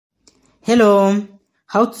Hello,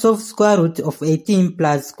 how to solve square root of 18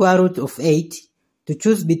 plus square root of 8? To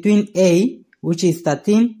choose between A, which is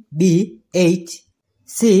 13, B, 8,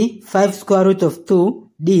 C, 5 square root of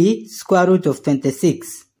 2, D, square root of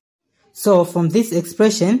 26. So from this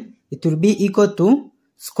expression, it will be equal to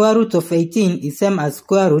square root of 18 is same as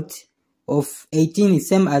square root of 18 is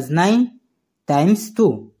same as 9 times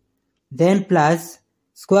 2. Then plus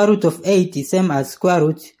square root of 8 is same as square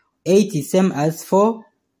root 8 is same as 4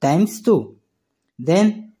 times 2.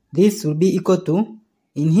 Then this will be equal to,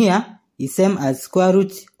 in here is same as square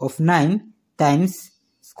root of 9 times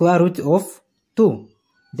square root of 2.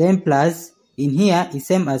 Then plus in here is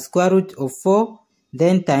same as square root of 4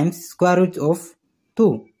 then times square root of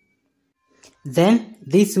 2. Then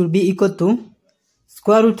this will be equal to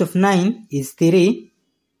square root of 9 is 3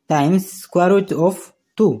 times square root of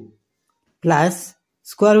 2 plus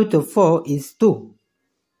square root of 4 is 2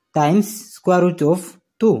 times square root of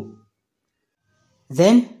 2.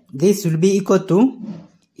 Then this will be equal to,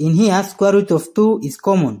 in here square root of 2 is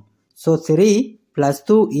common, so 3 plus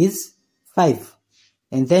 2 is 5,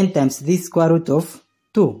 and then times this square root of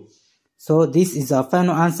 2. So this is our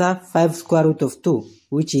final answer, 5 square root of 2,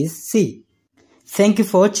 which is C. Thank you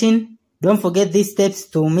for watching. Don't forget these steps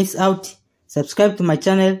to miss out. Subscribe to my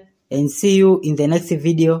channel and see you in the next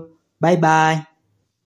video. Bye bye.